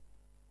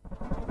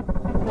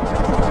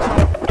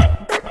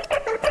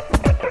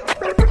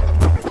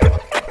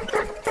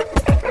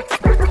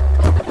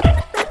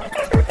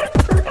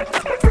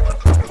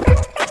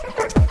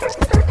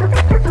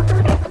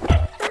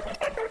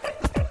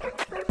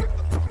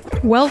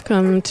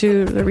Welcome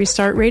to the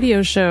Restart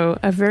Radio Show,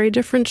 a very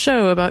different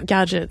show about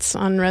gadgets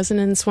on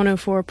Resonance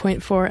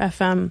 104.4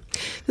 FM.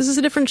 This is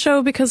a different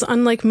show because,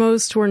 unlike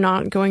most, we're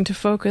not going to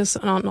focus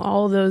on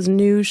all those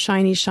new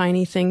shiny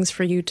things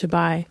for you to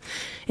buy.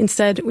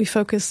 Instead, we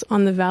focus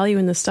on the value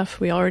in the stuff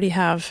we already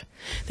have.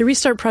 The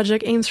Restart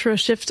Project aims for a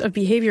shift of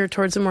behavior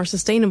towards a more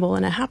sustainable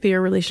and a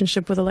happier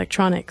relationship with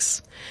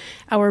electronics.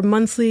 Our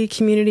monthly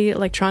community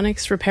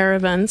electronics repair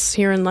events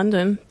here in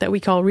London that we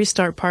call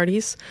Restart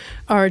Parties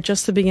are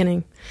just the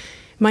beginning.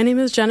 My name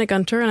is Janet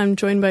Gunter, and I'm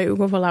joined by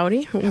Ugo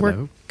Valauri. Hello.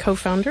 We're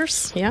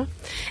co-founders, yeah.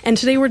 And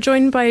today we're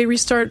joined by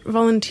Restart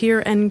volunteer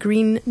and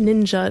green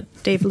ninja,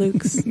 Dave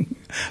Lukes.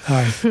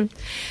 Hi.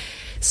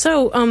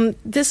 So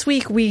this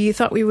week we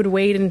thought we would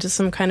wade into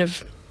some kind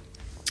of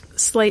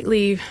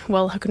slightly,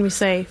 well, how can we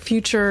say,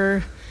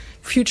 future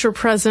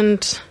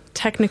present,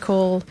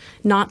 technical,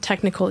 not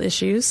technical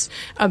issues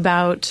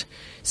about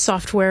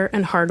software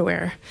and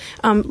hardware.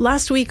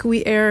 Last week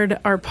we aired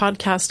our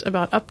podcast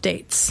about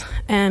updates,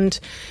 and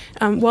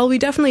while we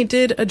definitely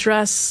did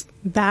address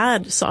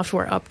bad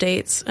software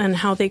updates and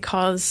how they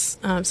cause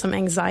some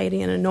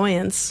anxiety and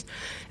annoyance,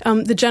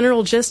 the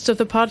general gist of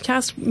the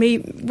podcast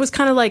was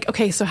kind of like,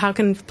 okay, so how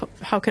can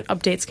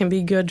updates can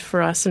be good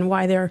for us and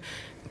why they're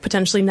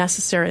potentially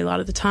necessary a lot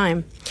of the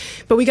time.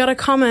 But we got a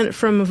comment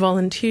from a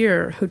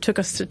volunteer who took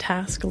us to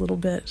task a little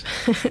bit.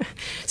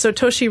 So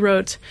Toshi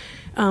wrote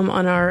on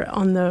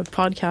the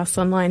podcast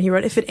online, he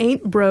wrote, "If it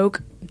ain't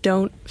broke,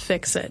 don't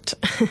fix it."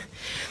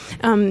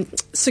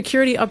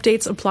 Security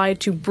updates apply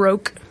to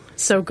broke,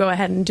 so go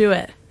ahead and do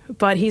it.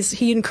 But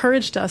he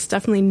encouraged us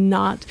definitely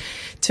not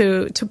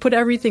to put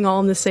everything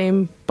all in the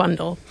same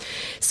bundle.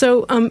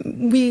 So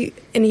he's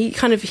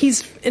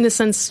in a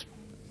sense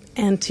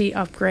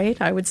anti-upgrade,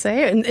 I would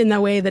say, in the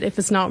way that if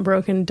it's not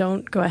broken,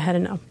 don't go ahead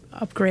and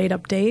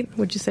update.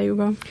 Would you say,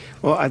 Ugo?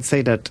 Well, I'd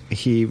say that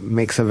he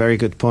makes a very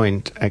good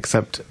point,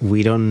 except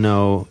we don't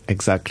know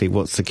exactly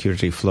what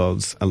security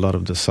flaws a lot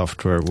of the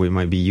software we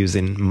might be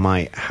using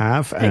might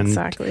have.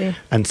 Exactly.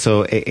 And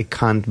so it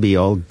can't be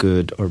all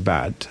good or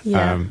bad.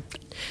 Yeah.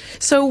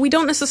 So we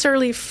don't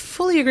necessarily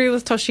fully agree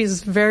with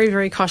Toshi's very,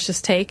 very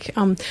cautious take.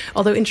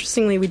 Although,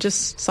 interestingly, we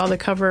just saw the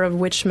cover of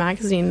Which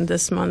magazine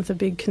this month, a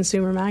big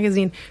consumer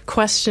magazine,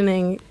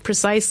 questioning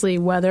precisely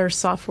whether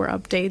software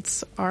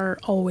updates are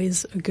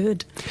always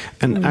good.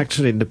 And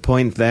actually, the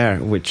point there,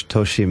 which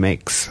Toshi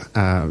makes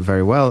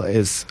very well,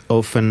 is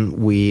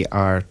often we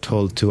are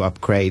told to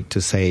upgrade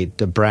to, say,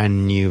 the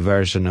brand new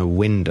version of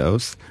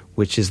Windows,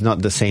 which is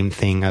not the same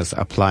thing as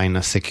applying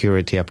a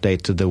security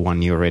update to the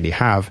one you already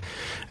have.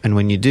 And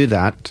when you do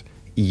that,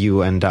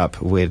 you end up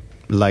with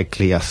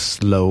likely a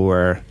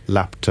slower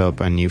laptop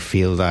and you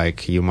feel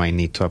like you might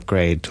need to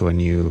upgrade to a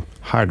new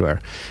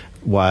hardware.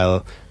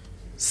 While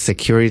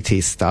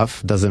security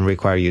stuff doesn't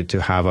require you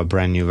to have a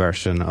brand new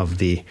version of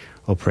the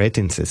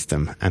operating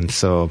system. And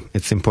so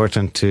it's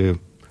important to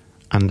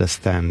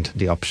understand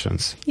the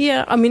options.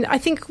 Yeah, I mean, I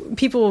think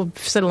people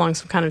sit along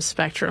some kind of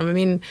spectrum. I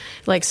mean,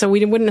 so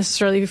we wouldn't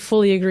necessarily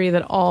fully agree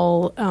that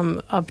all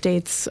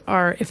updates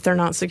are, if they're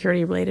not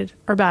security related,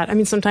 are bad. I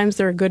mean, sometimes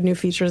there are good new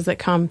features that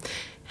come.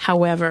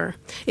 However,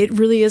 it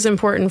really is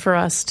important for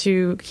us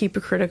to keep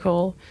a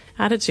critical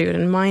attitude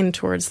and mind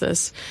towards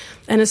this.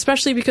 And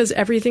especially because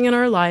everything in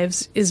our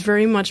lives is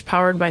very much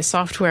powered by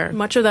software.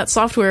 Much of that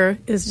software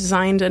is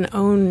designed and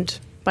owned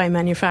by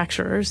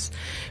manufacturers,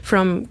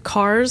 from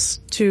cars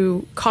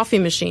to coffee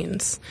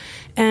machines.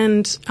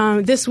 And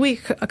this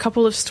week, a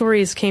couple of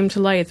stories came to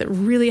light that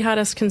really had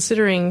us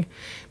considering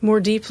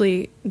more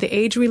deeply the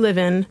age we live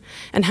in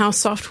and how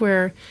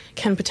software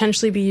can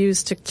potentially be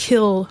used to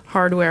kill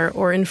hardware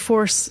or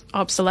enforce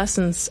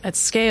obsolescence at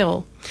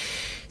scale.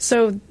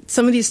 So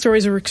some of these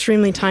stories were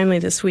extremely timely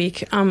this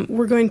week.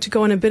 We're going to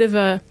go on a bit of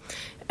a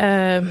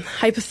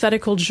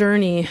hypothetical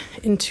journey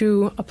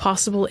into a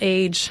possible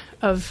age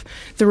of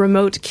the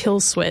remote kill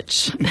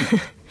switch.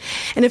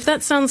 And if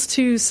that sounds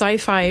too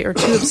sci-fi or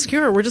too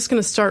obscure, we're just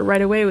going to start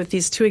right away with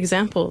these two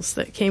examples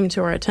that came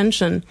to our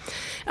attention.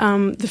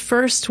 The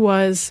first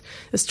was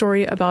a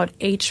story about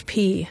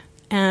HP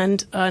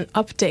and an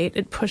update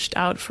it pushed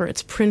out for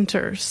its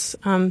printers.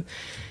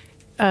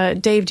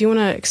 Dave, do you want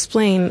to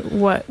explain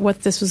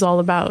what this was all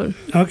about?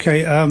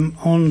 Okay,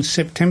 on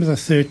September the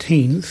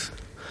 13th,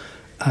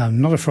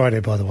 not a Friday,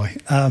 by the way,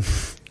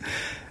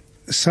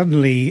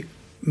 suddenly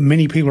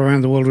many people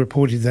around the world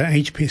reported that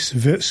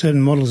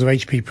certain models of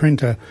HP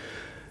printer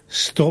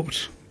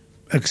stopped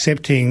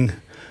accepting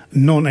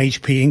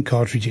non-HP ink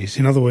cartridges.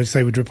 In other words,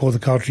 they would report the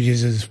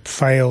cartridges as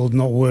failed,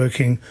 not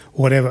working,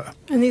 whatever.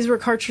 And these were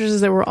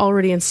cartridges that were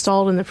already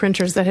installed in the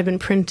printers that had been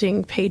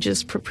printing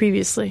pages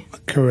previously.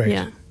 Correct.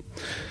 Yeah.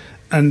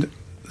 And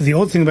the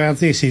odd thing about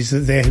this is that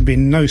there had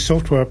been no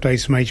software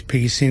updates from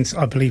HP since,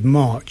 I believe,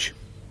 March.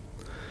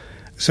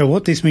 So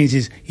what this means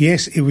is,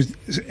 yes, it was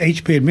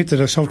HP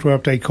admitted a software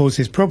update caused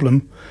this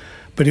problem,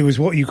 but it was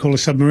what you call a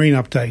submarine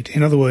update.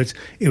 In other words,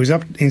 it was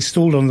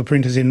installed on the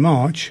printers in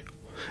March,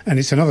 and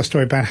it's another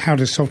story about how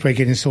does software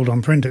get installed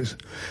on printers.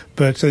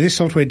 But so this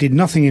software did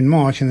nothing in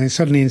March, and then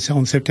suddenly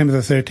on September the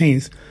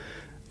 13th,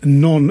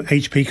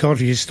 non-HP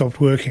cartridges stopped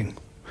working.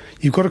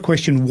 You've got to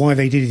question why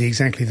they did it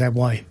exactly that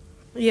way.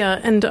 Yeah,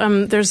 and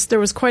there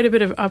was quite a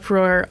bit of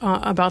uproar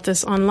about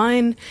this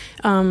online,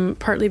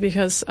 partly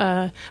because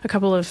a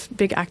couple of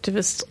big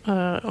activists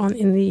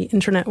in the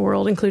internet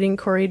world, including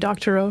Cory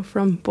Doctorow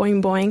from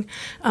Boing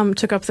Boing,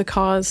 took up the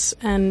cause,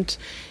 and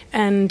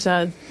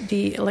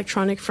the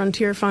Electronic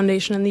Frontier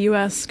Foundation in the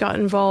U.S. got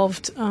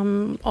involved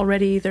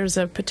already. There's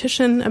a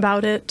petition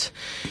about it,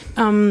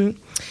 and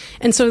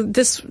so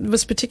this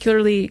was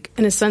particularly,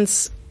 in a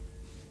sense,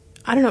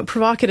 I don't know,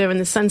 provocative in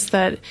the sense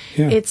that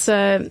it's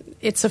a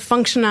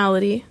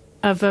functionality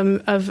of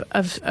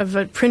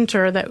a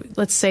printer that,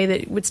 let's say,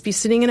 that would be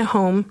sitting in a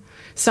home.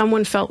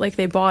 Someone felt like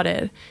they bought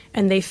it,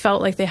 and they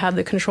felt like they had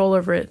the control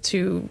over it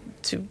to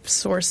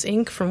source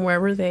ink from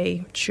wherever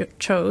they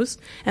chose,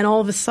 and all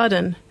of a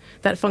sudden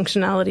that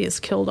functionality is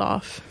killed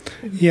off.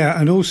 Yeah,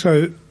 and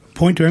also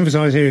point to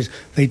emphasize here is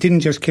they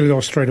didn't just kill it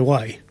off straight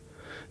away.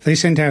 They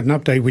sent out an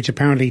update which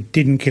apparently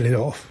didn't kill it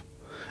off.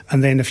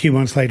 And then a few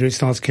months later, it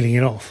starts killing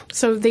it off.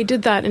 So they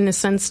did that in a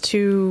sense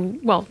to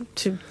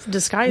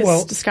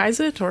disguise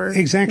it, or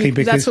exactly,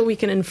 because that's what we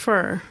can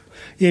infer.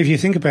 Yeah, if you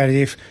think about it,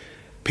 if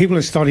people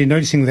had started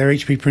noticing their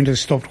HP printers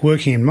stopped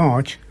working in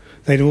March,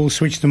 they'd have all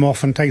switched them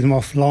off and taken them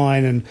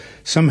offline, and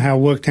somehow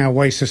worked out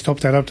ways to stop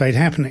that update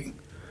happening.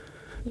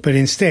 But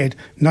instead,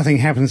 nothing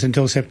happens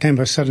until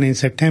September. Suddenly, in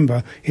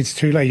September, it's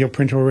too late. Your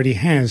printer already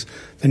has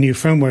the new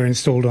firmware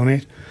installed on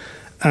it,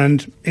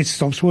 and it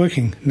stops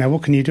working. Now,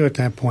 what can you do at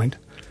that point?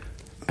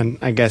 And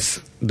I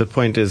guess the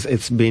point is,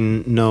 it's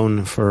been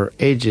known for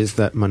ages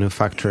that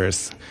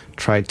manufacturers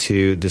try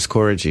to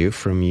discourage you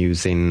from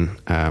using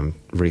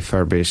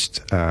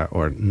refurbished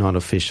or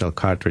non-official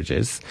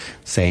cartridges,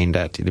 saying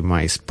that it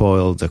might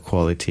spoil the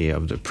quality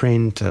of the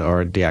print or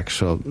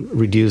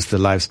reduce the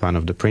lifespan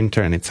of the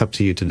printer, and it's up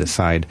to you to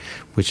decide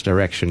which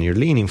direction you're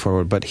leaning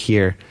forward. But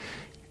here,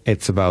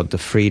 it's about the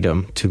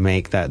freedom to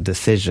make that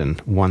decision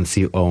once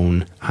you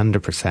own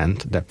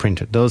 100% that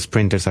printer. Those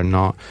printers are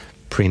not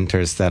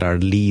printers that are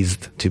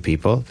leased to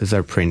people. These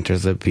are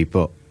printers that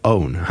people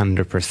own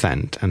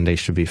 100%, and they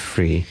should be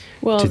free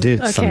to do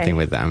something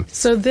with them.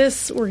 So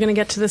we're going to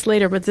get to this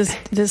later, but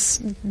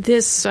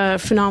this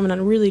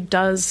phenomenon really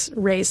does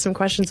raise some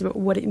questions about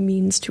what it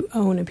means to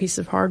own a piece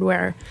of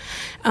hardware,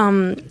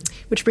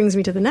 which brings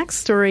me to the next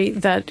story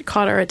that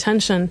caught our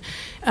attention,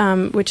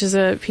 which is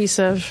a piece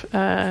of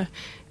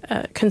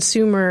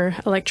consumer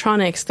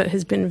electronics that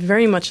has been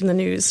very much in the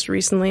news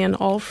recently, and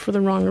all for the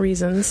wrong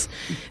reasons.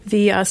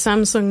 The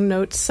Samsung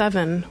Note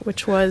 7,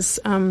 which was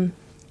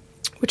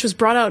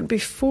brought out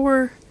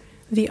before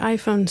the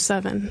iPhone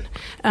 7,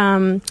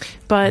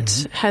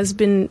 but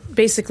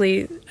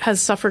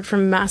has suffered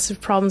from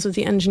massive problems with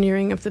the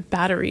engineering of the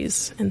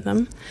batteries in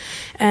them,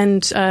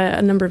 and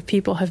a number of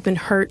people have been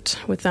hurt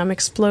with them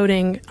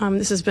exploding.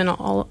 This has been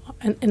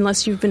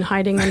unless you've been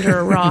hiding under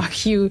a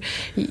rock,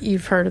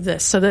 you've heard of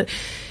this. So that,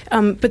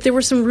 but there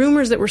were some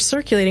rumors that were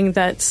circulating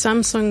that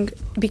Samsung,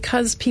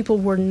 because people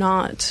were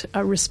not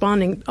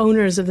responding,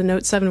 owners of the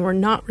Note 7 were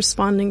not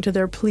responding to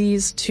their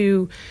pleas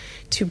to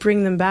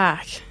bring them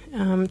back,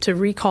 to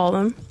recall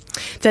them,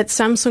 that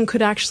Samsung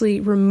could actually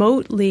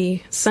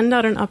remotely send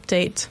out an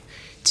update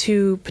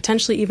to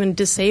potentially even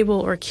disable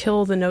or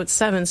kill the Note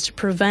 7s to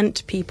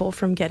prevent people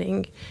from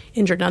getting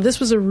injured. Now, this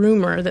was a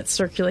rumor that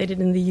circulated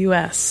in the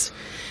U.S.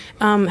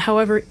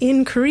 However,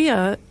 in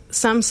Korea,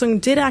 Samsung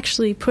did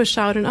actually push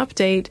out an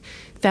update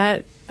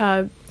that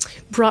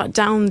brought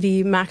down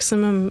the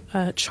maximum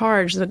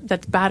charge that the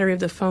battery of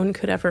the phone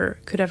could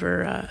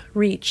ever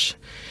reach.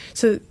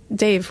 So,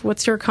 Dave,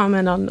 what's your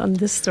comment on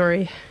this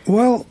story?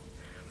 Well,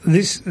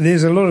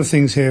 there's a lot of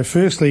things here.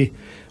 Firstly,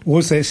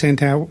 was that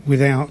sent out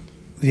without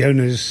the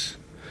owners?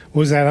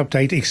 Was that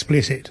update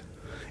explicit?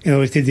 In other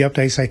words, did the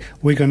update say,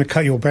 we're going to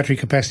cut your battery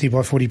capacity by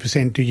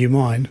 40%, do you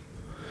mind?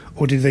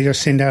 Or did they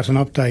just send out an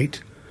update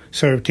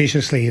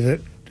surreptitiously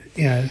that,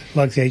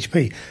 like the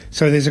HP?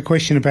 So there's a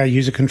question about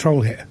user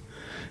control here.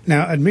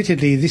 Now,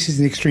 admittedly, this is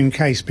an extreme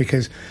case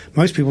because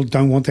most people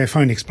don't want their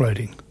phone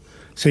exploding.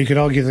 So you could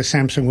argue that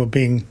Samsung were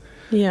being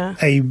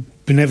a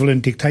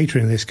benevolent dictator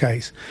in this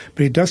case.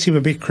 But it does seem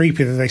a bit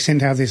creepy that they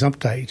sent out this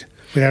update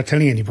without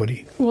telling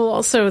anybody. Well,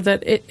 also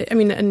that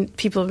and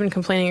people have been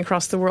complaining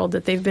across the world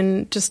that they've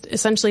been just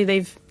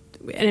essentially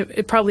and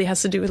it probably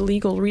has to do with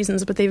legal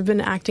reasons, but they've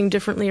been acting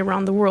differently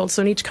around the world.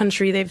 So in each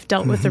country, they've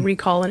dealt with the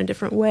recall in a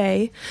different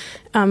way,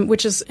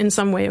 which is in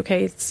some way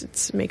okay.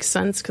 It makes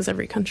sense because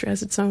every country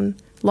has its own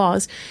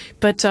laws.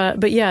 But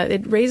yeah,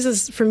 it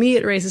raises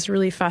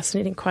really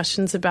fascinating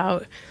questions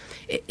about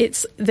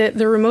it's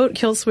the remote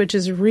kill switch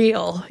is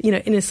real,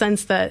 in a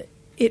sense that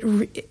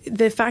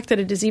the fact that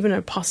it is even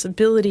a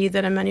possibility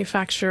that a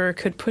manufacturer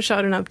could push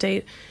out an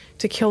update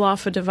to kill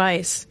off a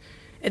device.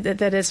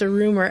 That is a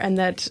rumor, and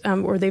that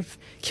or they've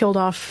killed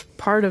off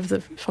part of the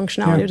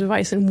functionality of the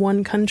device in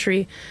one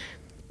country.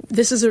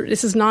 This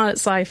is not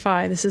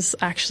sci-fi. This is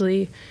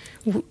actually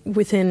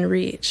within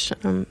reach.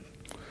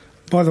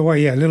 By the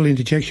way, a little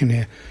interjection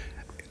here.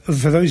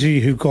 For those of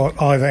you who've got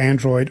either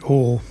Android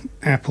or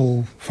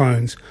Apple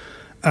phones,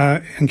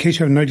 in case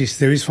you haven't noticed,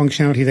 there is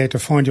functionality there to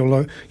find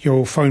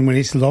your phone when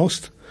it's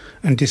lost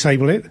and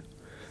disable it.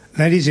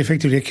 That is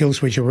effectively a kill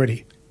switch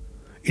already.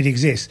 It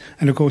exists.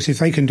 And, of course, if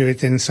they can do it,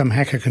 then some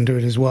hacker can do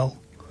it as well.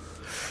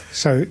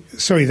 So,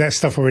 sorry, that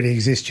stuff already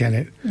exists,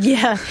 Janet.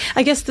 Yeah,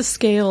 I guess the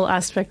scale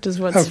aspect is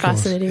what's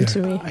fascinating to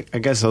me. I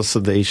guess also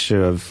the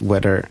issue of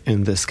whether,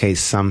 in this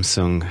case,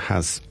 Samsung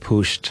has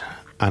pushed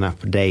an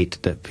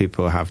update that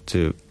people have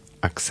to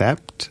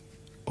accept,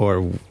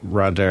 or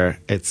rather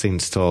it's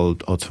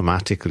installed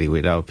automatically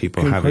without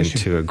people having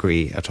to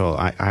agree at all.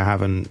 I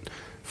haven't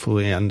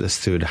fully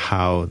understood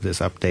how this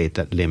update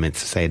that limits,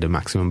 say, the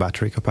maximum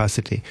battery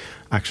capacity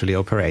actually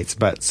operates.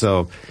 But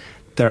so...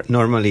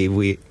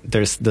 Normally,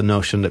 there's the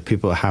notion that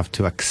people have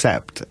to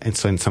accept, and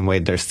so in some way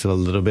there's still a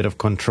little bit of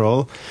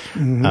control.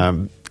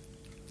 Mm-hmm.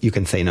 You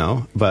can say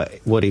no, but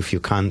what if you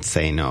can't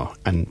say no?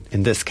 And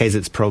in this case,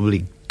 it's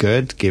probably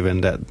good,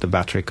 given that the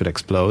battery could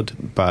explode,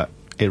 but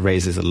it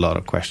raises a lot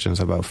of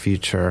questions about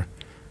futures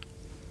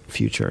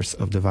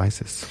of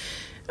devices.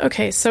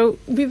 Okay, so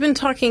we've been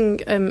talking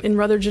in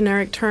rather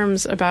generic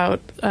terms about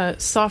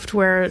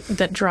software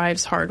that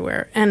drives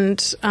hardware.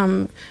 And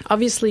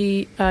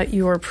obviously,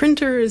 your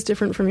printer is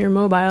different from your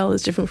mobile,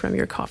 is different from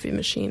your coffee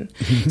machine.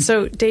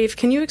 So, Dave,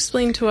 can you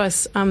explain to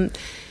us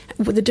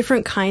the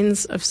different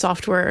kinds of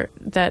software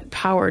that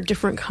power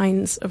different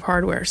kinds of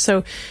hardware?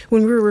 So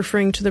when we were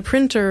referring to the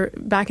printer,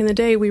 back in the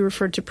day, we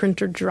referred to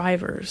printer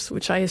drivers,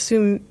 which I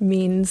assume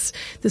means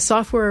the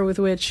software with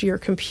which your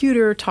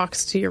computer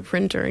talks to your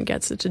printer and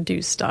gets it to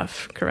do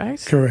stuff,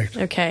 correct? Correct.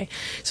 Okay.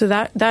 So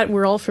that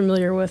we're all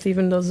familiar with,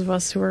 even those of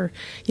us who are,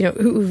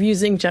 who've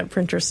used inkjet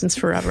printers since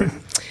forever.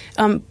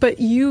 But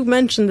you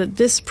mentioned that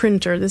this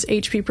printer, this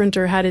HP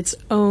printer, had its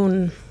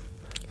own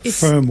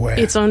firmware.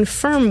 Its own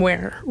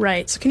firmware,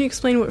 right. So can you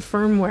explain what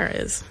firmware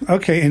is?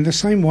 Okay, in the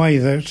same way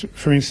that,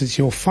 for instance,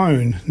 your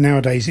phone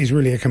nowadays is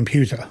really a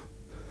computer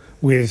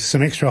with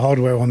some extra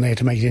hardware on there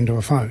to make it into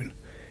a phone.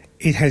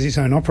 It has its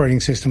own operating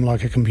system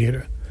like a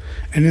computer.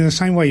 And in the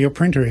same way your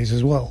printer is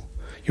as well.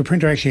 Your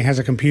printer actually has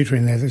a computer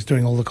in there that's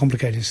doing all the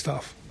complicated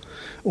stuff.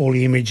 All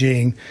the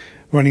imaging,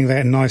 running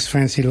that nice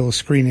fancy little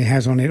screen it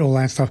has on it, all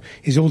that stuff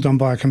is all done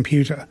by a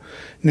computer.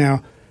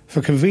 Now,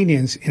 for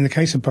convenience, in the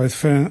case of both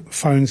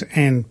phones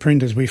and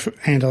printers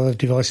and other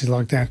devices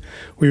like that,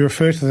 we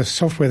refer to the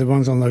software that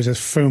runs on those as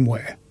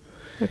firmware.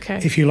 Okay.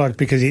 If you like,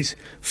 because it's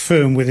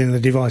firm within the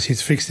device,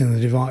 it's fixed in the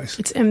device.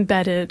 It's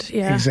embedded,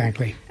 yeah.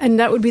 Exactly. And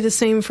that would be the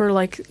same for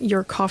like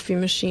your coffee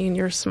machine,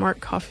 your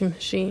smart coffee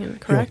machine,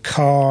 correct? Your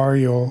car,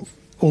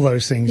 all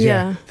those things,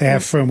 yeah. They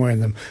have firmware in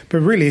them. But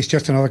really, it's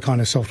just another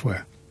kind of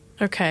software.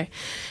 Okay.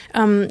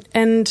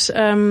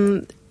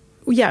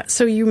 Yeah,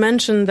 so you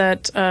mentioned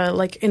that,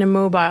 like in a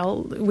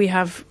mobile, we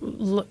have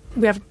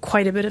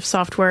quite a bit of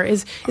software.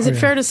 Is it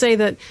fair to say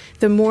that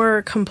the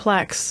more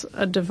complex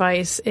a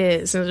device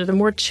is, the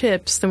more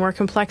chips, the more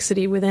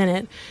complexity within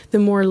it, the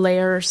more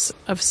layers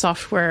of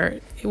software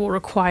it will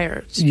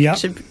require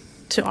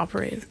to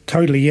operate?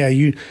 Totally,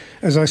 yeah.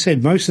 As I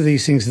said, most of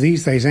these things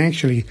these days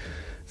actually,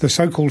 the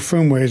so-called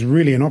firmware is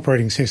really an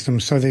operating system,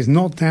 so there's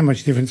not that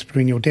much difference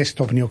between your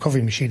desktop and your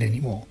coffee machine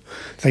anymore.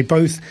 They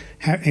both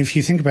have, if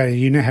you think about it,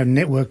 you now have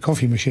network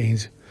coffee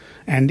machines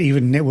and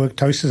even network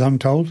toasters, I'm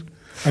told.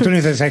 I don't know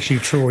if that's actually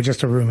true or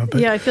just a rumor. But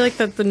yeah, I feel like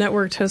that the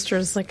network toaster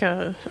is like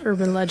a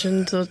urban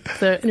legend,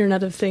 the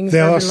Internet of Things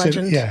urban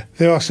legend. Yeah,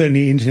 there are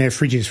certainly internet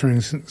fridges, for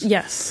instance.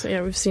 Yes,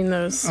 yeah, we've seen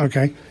those.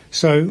 Okay,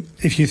 so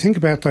if you think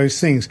about those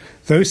things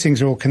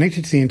are all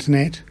connected to the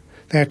Internet.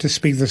 They have to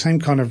speak the same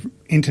kind of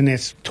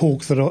internet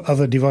talk that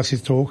other devices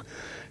talk.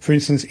 For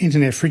instance,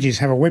 internet fridges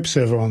have a web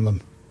server on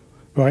them,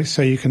 right?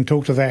 So you can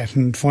talk to that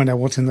and find out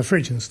what's in the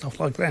fridge and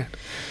stuff like that.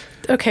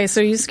 Okay, so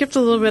you skipped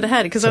a little bit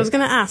ahead because I was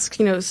going to ask,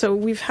 so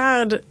we've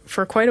had,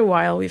 for quite a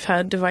while, we've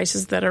had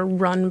devices that are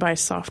run by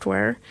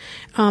software.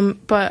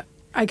 But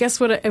I guess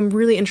what I'm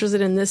really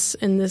interested in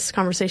this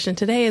conversation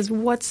today is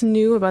what's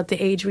new about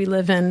the age we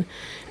live in.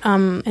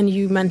 And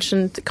you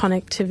mentioned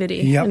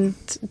connectivity and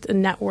the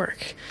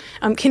network.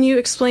 Can you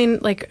explain,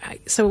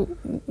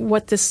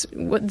 what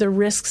the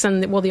risks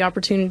and the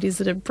opportunities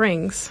that it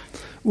brings?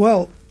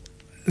 Well,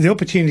 the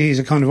opportunities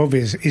are kind of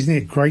obvious. Isn't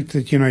it great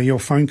that, your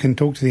phone can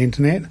talk to the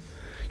Internet?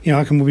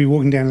 I can be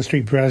walking down the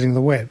street browsing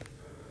the web.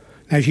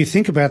 Now, if you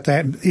think about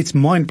that, it's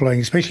mind-blowing,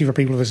 especially for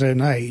people of a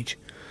certain age.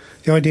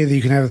 The idea that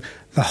you can have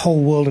the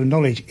whole world of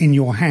knowledge in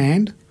your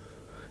hand,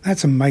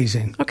 that's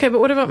amazing. Okay, but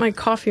what about my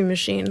coffee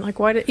machine? Like,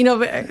 why did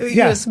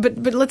yes, but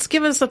let's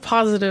give us a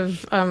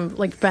positive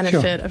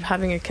benefit of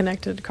having a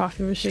connected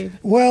coffee machine.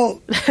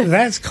 Well,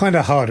 that's kind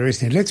of harder,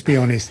 isn't it? Let's be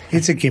honest.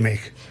 It's a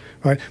gimmick,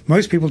 right?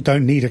 Most people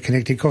don't need a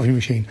connected coffee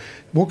machine.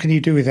 What can you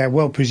do with that?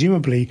 Well,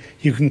 presumably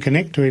you can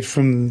connect to it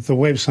from the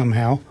web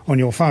somehow on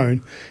your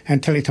phone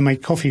and tell it to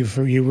make coffee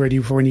for you ready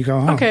for when you go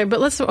home. Okay, but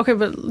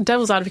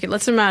devil's advocate,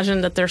 let's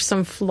imagine that there's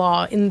some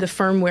flaw in the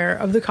firmware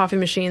of the coffee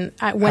machine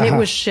when it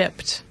was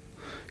shipped.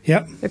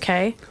 Yep.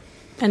 Okay.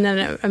 And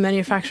then a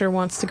manufacturer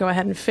wants to go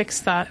ahead and fix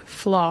that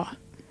flaw.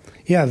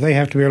 Yeah, they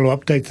have to be able to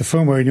update the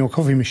firmware in your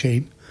coffee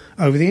machine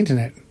over the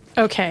Internet.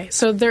 Okay,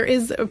 so there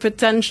is a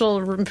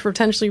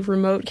potentially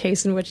remote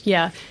case in which,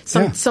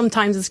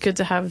 sometimes it's good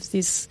to have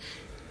these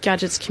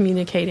gadgets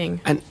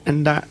communicating.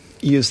 And that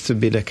used to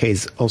be the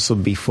case also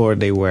before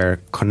they were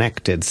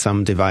connected.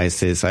 Some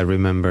devices, I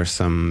remember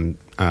some,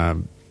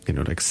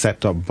 like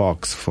set-top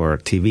box for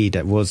TV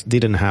that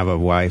didn't have a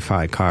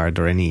Wi-Fi card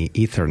or any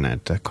Ethernet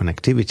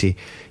connectivity.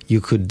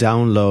 You could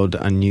download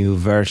a new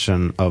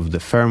version of the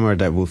firmware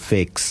that will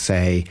fix,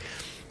 say,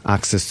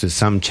 access to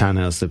some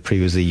channels that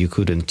previously you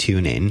couldn't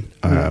tune in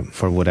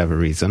for whatever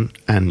reason,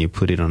 and you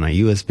put it on a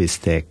USB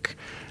stick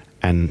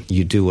and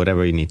you do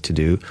whatever you need to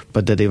do,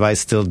 but the device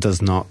still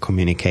does not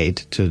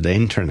communicate to the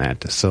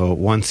internet. So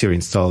once you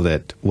installed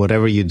it,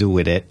 whatever you do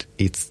with it,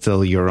 it's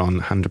still your own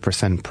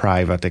 100%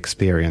 private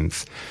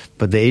experience.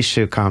 But the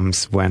issue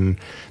comes when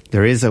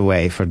there is a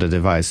way for the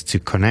device to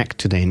connect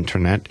to the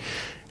internet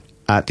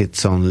at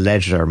its own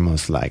leisure,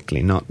 most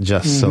likely, not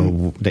just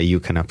so that you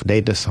can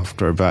update the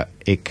software, but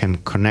it can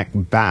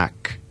connect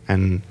back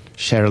and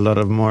share a lot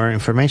of more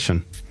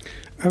information.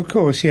 Of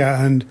course,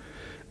 yeah, and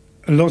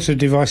lots of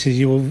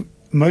devices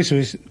most of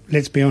us,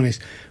 let's be honest,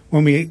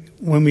 when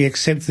we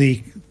accept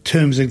the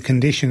terms and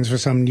conditions for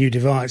some new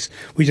device,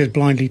 we just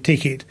blindly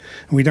tick it,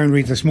 and we don't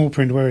read the small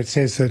print where it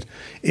says that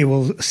it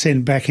will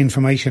send back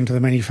information to the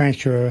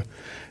manufacturer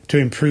to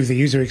improve the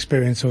user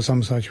experience or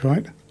some such,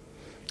 right?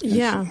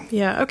 Yeah.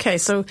 Okay.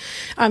 So,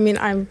 I mean,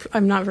 I'm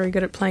not very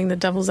good at playing the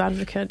devil's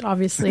advocate,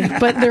 obviously,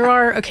 but there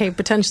are,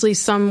 potentially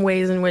some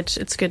ways in which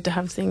it's good to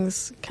have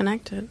things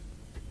connected.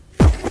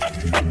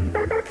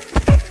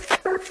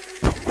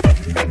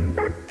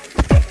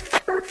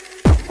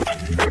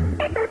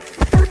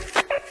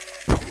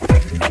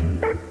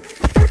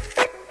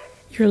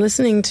 You're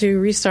listening to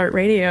Restart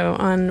Radio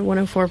on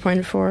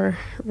 104.4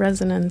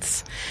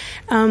 Resonance.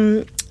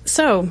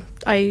 So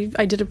I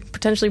did a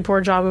potentially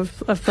poor job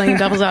of playing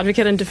devil's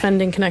advocate and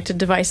defending connected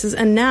devices.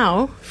 And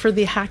now for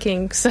the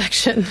hacking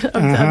section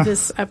of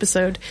this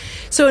episode.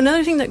 So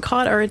another thing that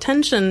caught our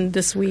attention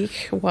this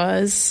week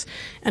was,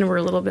 and we're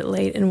a little bit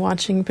late in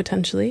watching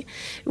potentially,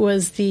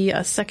 was the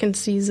second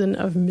season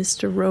of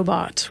Mr.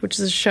 Robot, which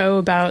is a show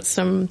about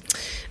some,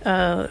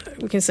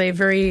 we can say,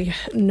 very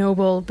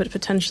noble but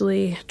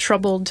potentially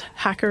troubled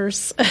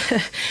hackers.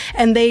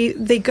 And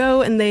they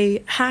go and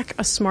they hack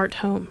a smart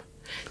home.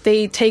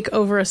 They take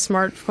over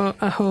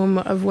a home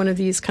of one of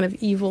these kind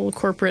of evil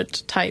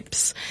corporate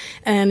types.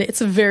 And it's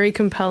a very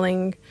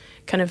compelling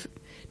kind of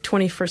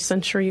 21st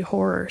century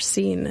horror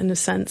scene in a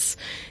sense.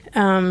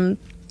 And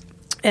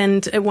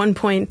at one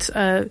point,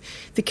 the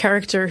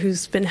character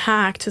who's been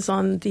hacked is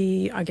on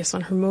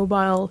her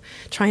mobile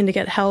trying to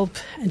get help.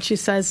 And she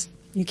says,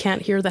 you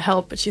can't hear the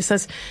help, but she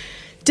says,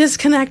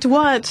 disconnect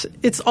what?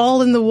 It's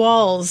all in the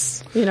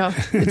walls.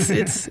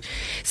 It's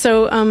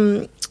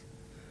so,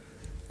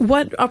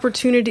 what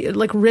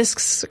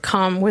risks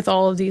come with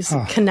all of these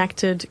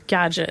connected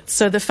gadgets?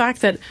 So the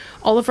fact that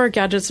all of our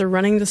gadgets are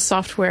running the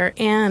software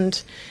and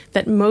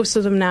that most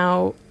of them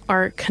now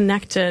are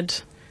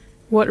connected,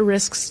 what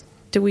risks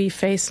do we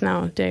face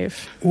now,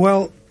 Dave?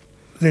 Well,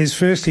 there's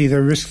firstly the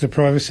risk to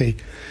privacy.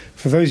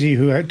 For those of you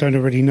who don't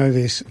already know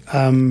this,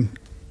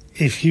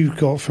 if you've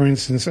got, for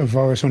instance, a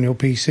virus on your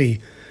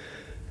PC,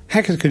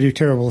 hackers could do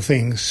terrible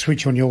things,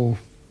 switch on your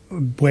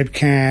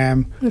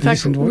webcam. In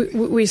fact,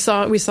 we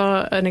saw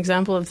an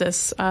example of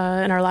this in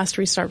our last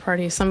restart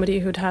party. Somebody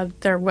who'd had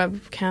their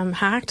webcam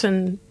hacked,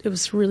 and it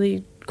was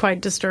really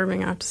quite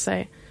disturbing, I have to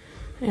say.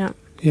 Yeah.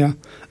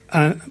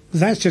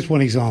 That's just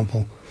one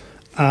example.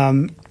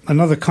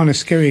 Another kind of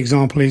scary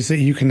example is that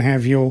you can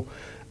have your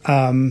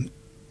what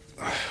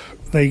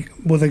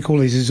they call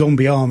these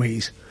zombie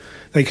armies.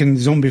 They can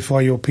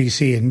zombify your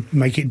PC and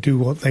make it do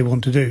what they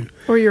want to do.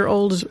 Or your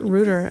old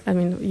router. I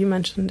mean, you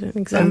mentioned an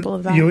example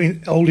of that. Your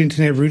old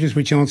internet routers,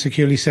 which aren't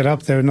securely set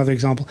up, they're another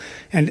example.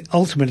 And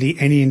ultimately,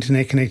 any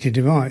internet-connected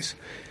device.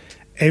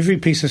 Every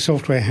piece of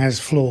software has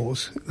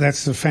flaws.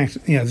 That's the fact.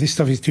 This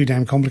stuff is too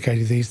damn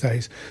complicated these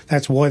days.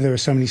 That's why there are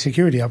so many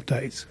security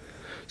updates.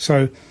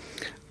 So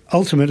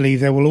ultimately,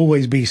 there will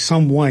always be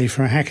some way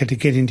for a hacker to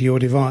get into your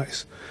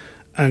device.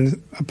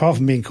 And apart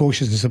from being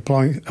cautious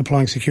and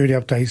applying security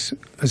updates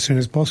as soon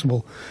as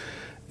possible,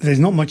 there's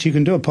not much you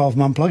can do apart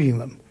from unplugging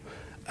them.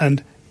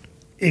 And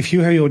if you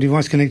have your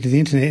device connected to the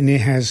internet and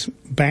it has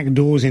back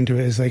doors into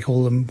it, as they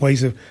call them,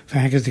 ways for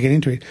hackers to get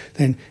into it,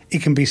 then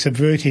it can be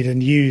subverted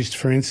and used,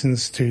 for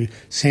instance, to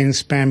send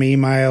spam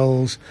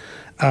emails,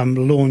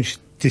 launch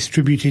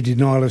distributed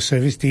denial of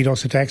service,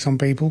 DDoS attacks on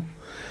people.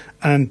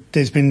 And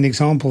there's been an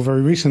example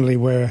very recently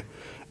where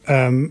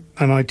an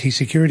IT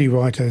security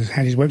writer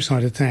had his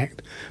website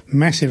attacked,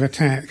 massive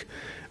attack,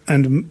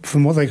 and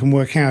from what they can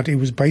work out, it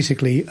was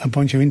basically a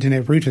bunch of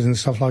internet routers and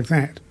stuff like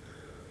that.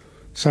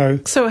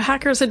 So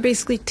hackers had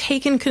basically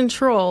taken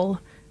control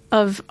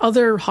of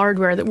other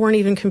hardware that weren't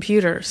even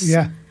computers.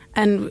 Yeah.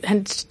 And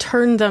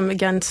turned them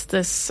against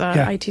this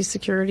IT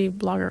security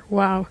blogger.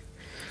 Wow.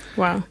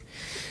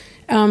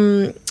 I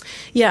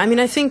mean,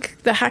 I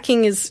think the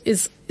hacking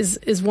is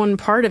one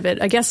part of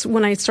it. I guess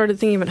when I started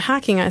thinking about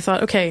hacking, I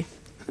thought, okay,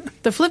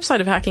 the flip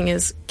side of hacking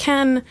is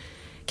can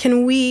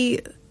we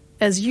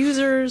as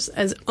users,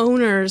 as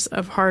owners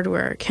of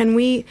hardware, can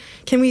we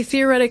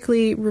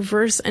theoretically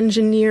reverse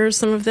engineer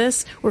some of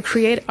this or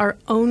create our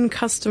own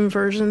custom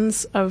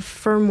versions of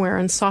firmware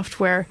and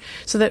software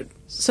so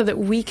that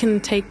we can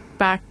take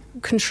back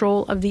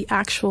control of the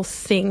actual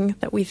thing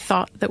that we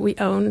thought that we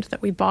owned,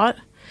 that we bought?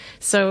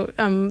 So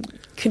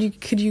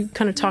could you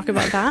kind of talk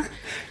about that?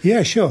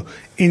 Yeah, sure.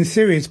 In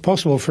theory, it's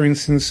possible. For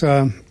instance,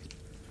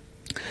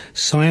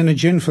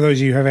 Cyanogen, for those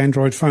of you who have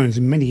Android phones,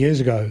 many years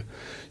ago,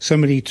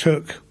 somebody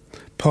took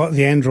part of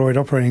the Android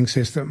operating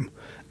system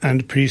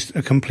and produced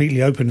a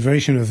completely open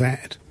version of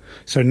that.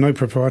 So no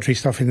proprietary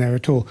stuff in there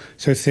at all.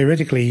 So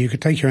theoretically, you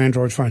could take your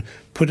Android phone,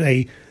 put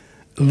a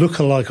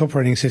look-alike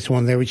operating system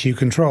on there which you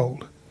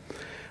controlled.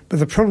 But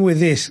the problem with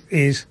this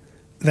is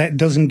that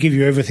doesn't give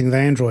you everything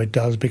that Android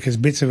does, because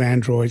bits of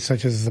Android,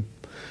 such as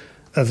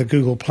the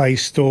Google Play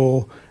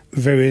Store,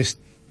 various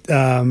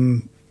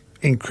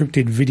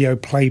encrypted video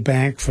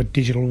playback for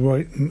digital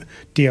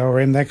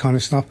DRM, that kind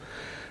of stuff,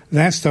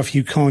 that stuff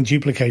you can't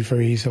duplicate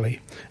very easily.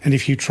 And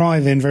if you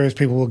try, then various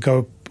people will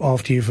go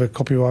after you for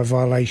copyright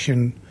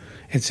violation,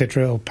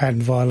 etc., or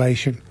patent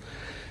violation.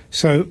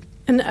 So,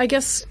 and I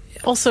guess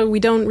also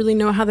we don't really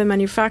know how the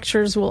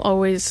manufacturers will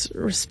always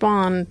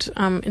respond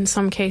in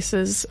some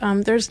cases.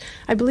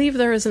 I believe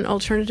there is an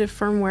alternative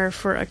firmware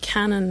for a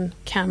Canon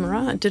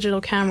camera, a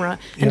digital camera,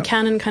 and yep.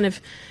 Canon kind of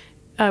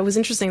was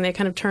interesting. They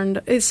kind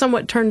of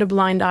somewhat turned a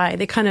blind eye.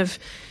 They kind of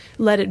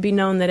let it be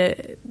known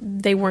that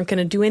they weren't going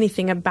to do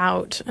anything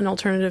about an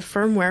alternative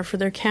firmware for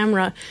their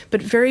camera.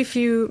 But very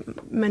few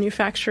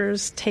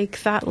manufacturers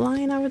take that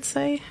line, I would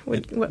say.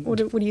 What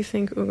do you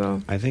think,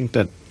 Ugo? I think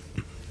that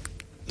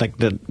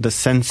the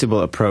sensible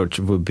approach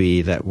would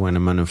be that when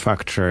a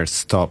manufacturer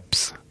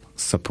stops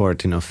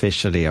supporting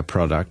officially a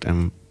product,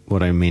 and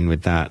what I mean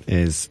with that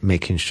is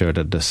making sure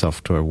that the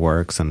software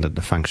works and that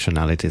the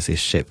functionalities it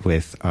shipped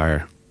with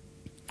are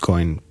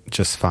going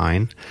just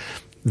fine,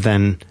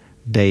 then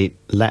they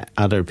let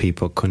other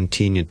people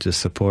continue to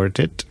support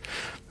it,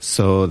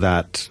 so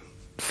that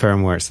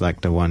firmwares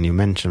like the one you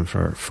mentioned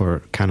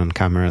for Canon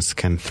cameras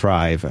can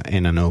thrive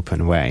in an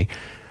open way.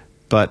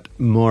 But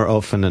more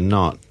often than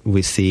not,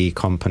 we see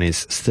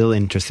companies still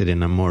interested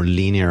in a more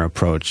linear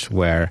approach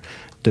where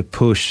the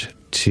push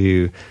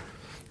to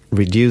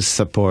reduce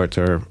support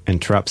or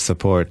interrupt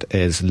support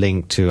is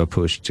linked to a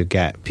push to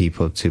get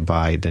people to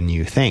buy the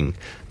new thing.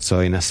 So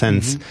in a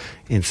sense,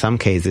 in some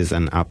cases,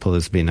 and Apple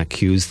has been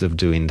accused of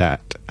doing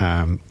that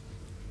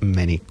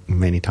many,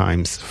 many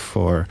times,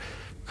 for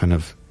kind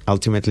of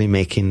ultimately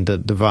making the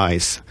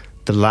device,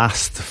 the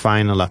last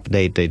final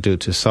update they do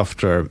to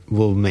software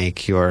will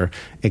make your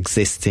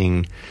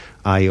existing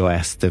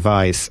iOS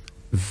device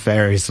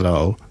very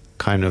slow,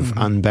 kind of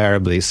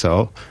unbearably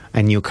so,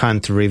 and you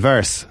can't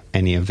reverse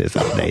any of these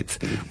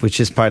updates, which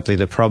is partly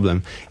the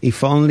problem.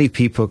 If only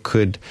people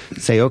could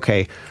say,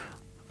 okay,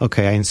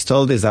 I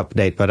installed this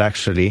update, but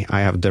actually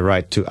I have the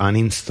right to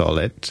uninstall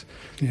it.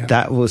 Yeah.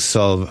 That will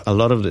solve a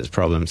lot of these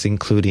problems,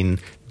 including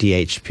the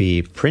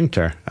HP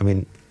printer. I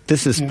mean,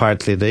 this is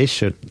partly the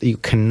issue. You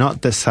cannot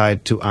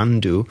decide to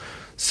undo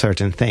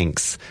certain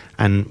things.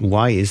 And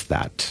why is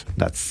that?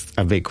 That's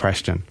a big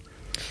question.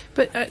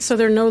 But so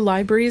there are no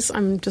libraries?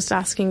 I'm just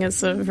asking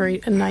as a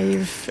very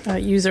naive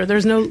user.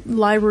 There's no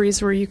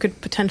libraries where you could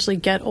potentially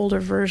get older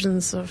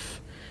versions of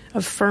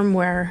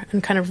firmware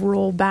and kind of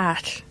roll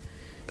back?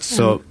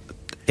 So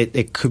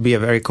it could be a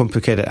very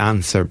complicated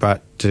answer,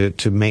 but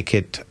to make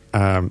it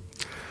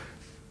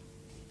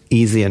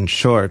easy and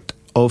short,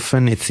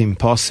 often it's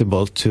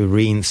impossible to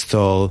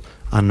reinstall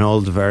an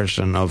old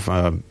version of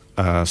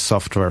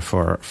software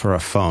for a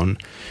phone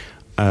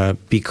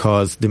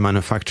because the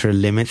manufacturer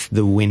limits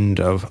the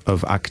window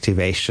of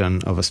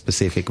activation of a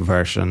specific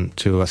version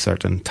to a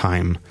certain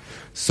time.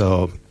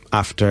 So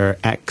after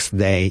X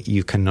day,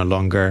 you can no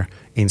longer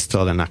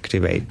install and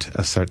activate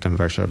a certain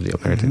version of the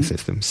operating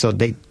system. So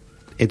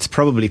it's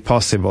probably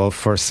possible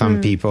for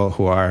some people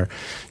who are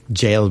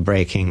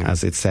jailbreaking,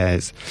 as it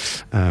says,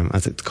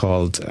 as it's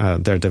called,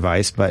 their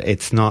device, but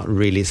it's not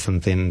really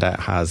something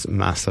that has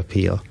mass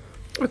appeal.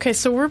 Okay,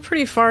 so we're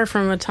pretty far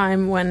from a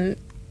time when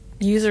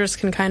users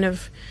can kind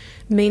of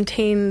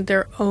maintain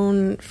their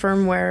own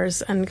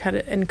firmwares and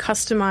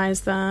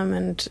customize them,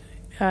 and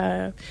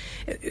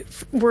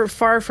we're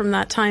far from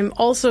that time.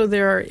 Also,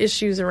 there are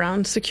issues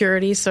around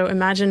security. So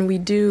imagine we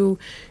do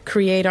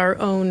create our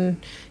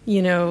own,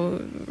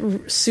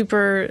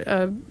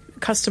 super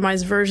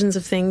customized versions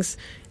of things.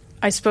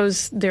 I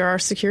suppose there are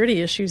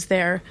security issues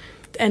there.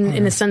 And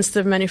in a sense,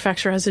 the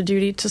manufacturer has a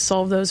duty to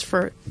solve those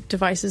for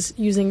devices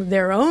using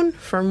their own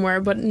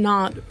firmware, but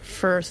not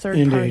for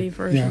third-party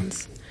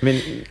versions. Yeah. I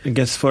mean, I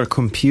guess for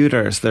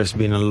computers, there's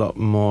been a lot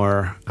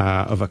more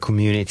of a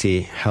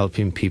community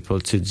helping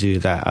people to do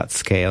that at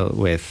scale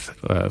with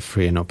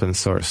free and open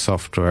source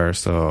software,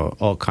 so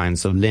all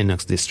kinds of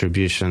Linux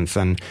distributions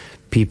and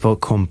people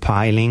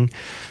compiling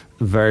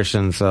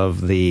versions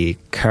of the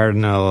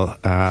kernel,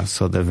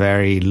 so the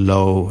very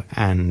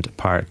low-end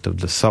part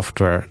of the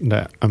software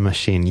that a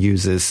machine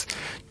uses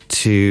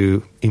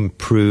to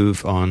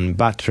improve on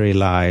battery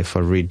life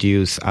or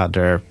reduce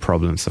other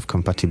problems of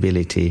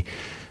compatibility.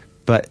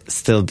 But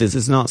still, this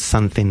is not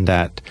something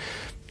that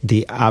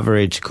the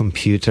average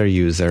computer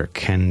user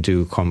can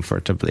do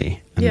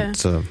comfortably. And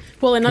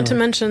well, and not to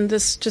mention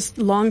this just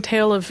long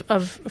tail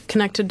of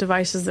connected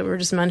devices that we were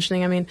just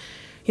mentioning. I mean,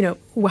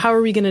 how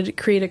are we going to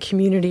create a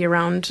community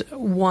around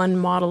one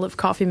model of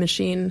coffee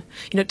machine,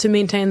 to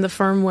maintain the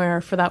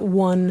firmware for that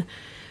one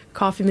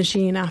coffee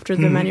machine after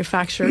the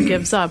manufacturer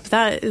gives up?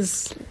 That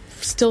is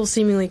still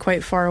seemingly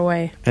quite far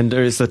away. And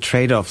there is a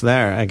trade-off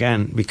there,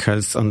 again,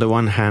 because on the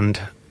one hand,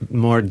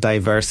 more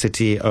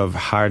diversity of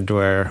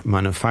hardware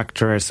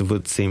manufacturers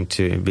would seem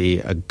to be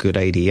a good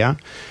idea.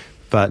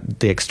 But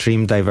the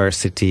extreme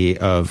diversity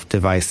of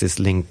devices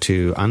linked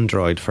to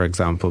Android, for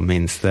example,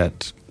 means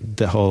that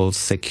the whole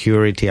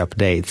security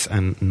updates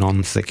and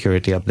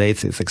non-security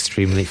updates is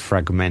extremely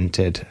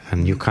fragmented,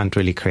 and you can't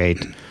really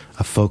create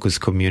a focused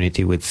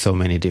community with so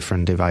many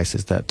different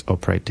devices that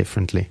operate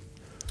differently.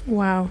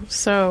 Wow.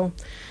 So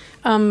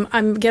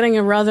I'm getting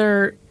a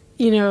rather,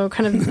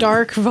 kind of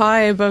dark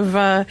vibe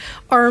of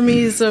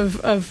armies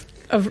of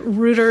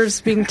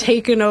routers being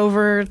taken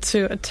over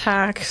to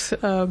attack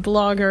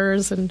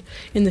bloggers and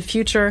in the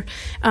future.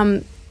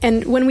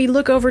 And when we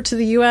look over to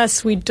the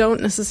U.S., we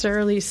don't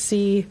necessarily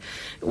see.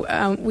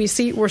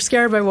 We're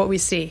scared by what we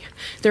see.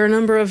 There are a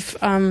number of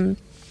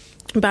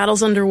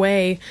battles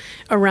underway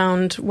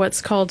around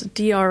what's called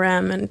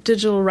DRM and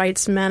digital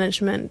rights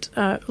management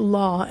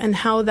law, and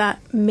how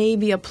that may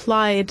be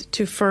applied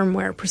to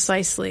firmware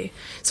precisely.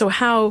 So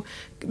how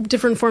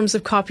different forms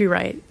of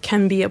copyright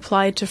can be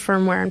applied to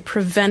firmware and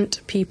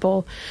prevent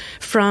people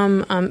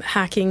from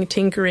hacking,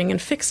 tinkering,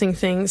 and fixing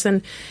things.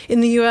 And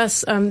in the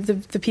U.S.,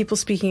 the people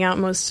speaking out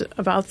most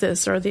about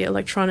this are the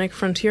Electronic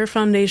Frontier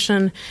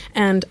Foundation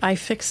and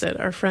iFixit,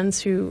 our friends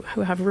who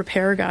have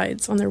repair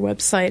guides on their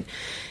website.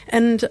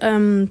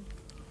 And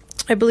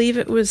I believe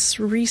it was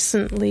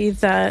recently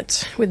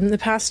that, within the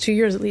past 2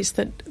 years at least,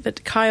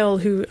 that Kyle,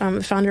 who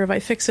founder of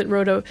iFixit,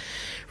 wrote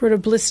a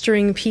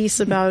blistering piece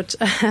about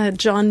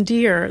John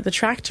Deere, the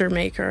tractor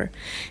maker,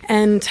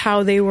 and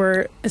how they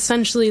were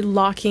essentially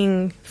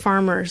locking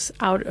farmers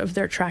out of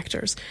their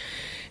tractors.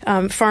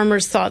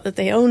 Farmers thought that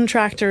they owned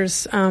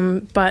tractors,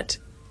 but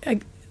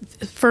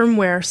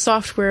firmware,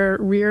 software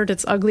reared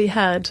its ugly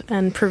head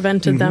and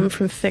prevented them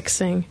from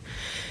fixing.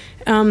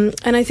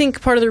 And I think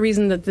part of the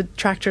reason that the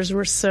tractors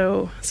were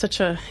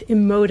such a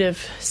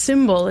emotive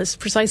symbol is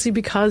precisely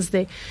because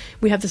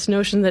we have this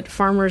notion that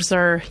farmers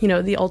are,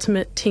 the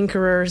ultimate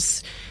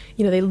tinkerers.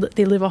 They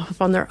live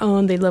off on their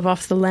own. They live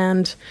off the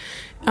land.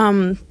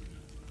 And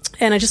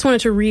I just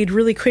wanted to read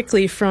really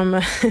quickly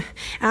from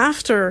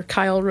after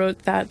Kyle wrote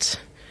that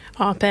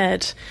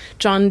op-ed,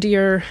 John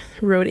Deere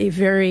wrote a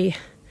very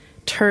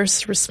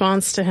terse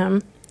response to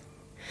him.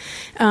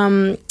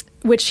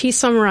 Which he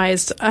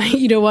summarized,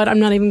 I'm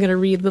not even going to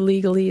read the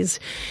legalese.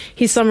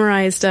 He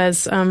summarized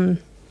as,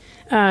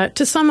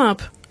 to sum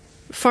up,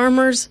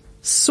 farmers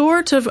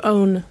sort of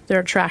own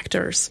their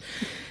tractors,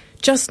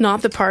 just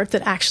not the part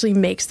that actually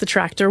makes the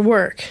tractor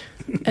work.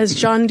 As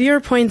John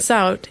Deere points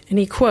out, and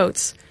he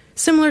quotes,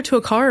 similar to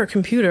a car or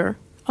computer,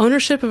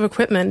 ownership of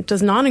equipment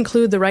does not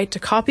include the right to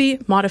copy,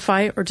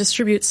 modify, or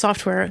distribute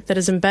software that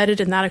is embedded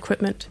in that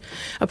equipment.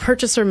 A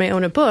purchaser may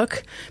own a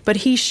book,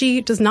 but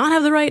she does not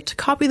have the right to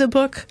copy the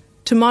book,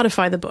 to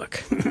modify the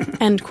book,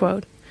 end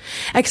quote.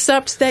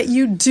 Except that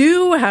you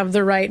do have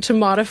the right to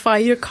modify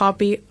your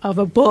copy of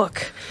a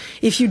book.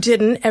 If you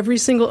didn't, every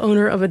single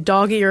owner of a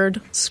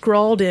dog-eared,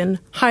 scrawled-in,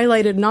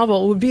 highlighted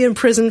novel would be in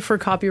prison for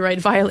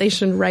copyright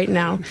violation right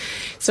now.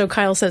 So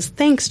Kyle says,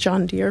 thanks,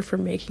 John Deere, for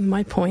making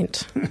my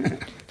point.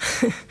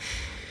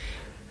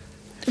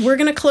 We're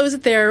going to close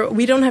it there.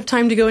 We don't have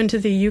time to go into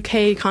the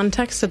UK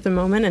context at the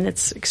moment, and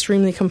it's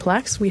extremely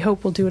complex. We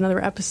hope we'll do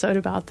another episode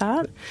about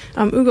that.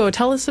 Ugo,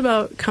 tell us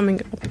about coming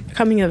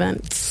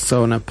events.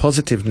 So on a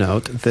positive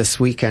note,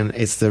 this weekend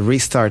is the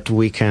Restart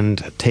Weekend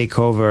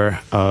takeover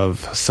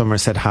of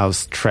Somerset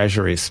House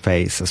Treasury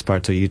Space as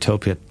part of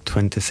Utopia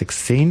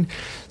 2016.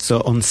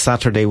 So on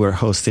Saturday, we're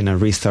hosting a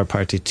Restart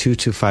party 2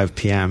 to 5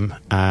 p.m.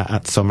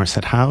 At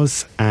Somerset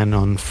House. And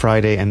on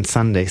Friday and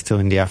Sunday, still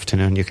in the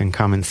afternoon, you can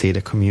come and see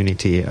the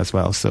community as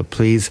well. So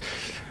please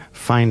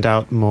find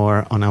out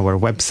more on our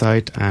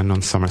website and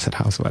on Somerset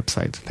House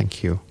website.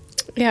 Thank you.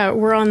 Yeah,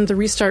 we're on the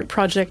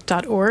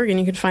restartproject.org, and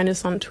you can find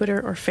us on Twitter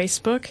or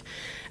Facebook.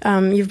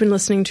 You've been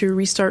listening to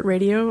Restart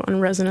Radio on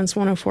Resonance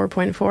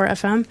 104.4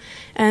 FM.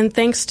 And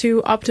thanks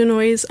to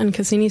Optinoise and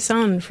Cassini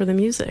Sound for the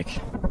music.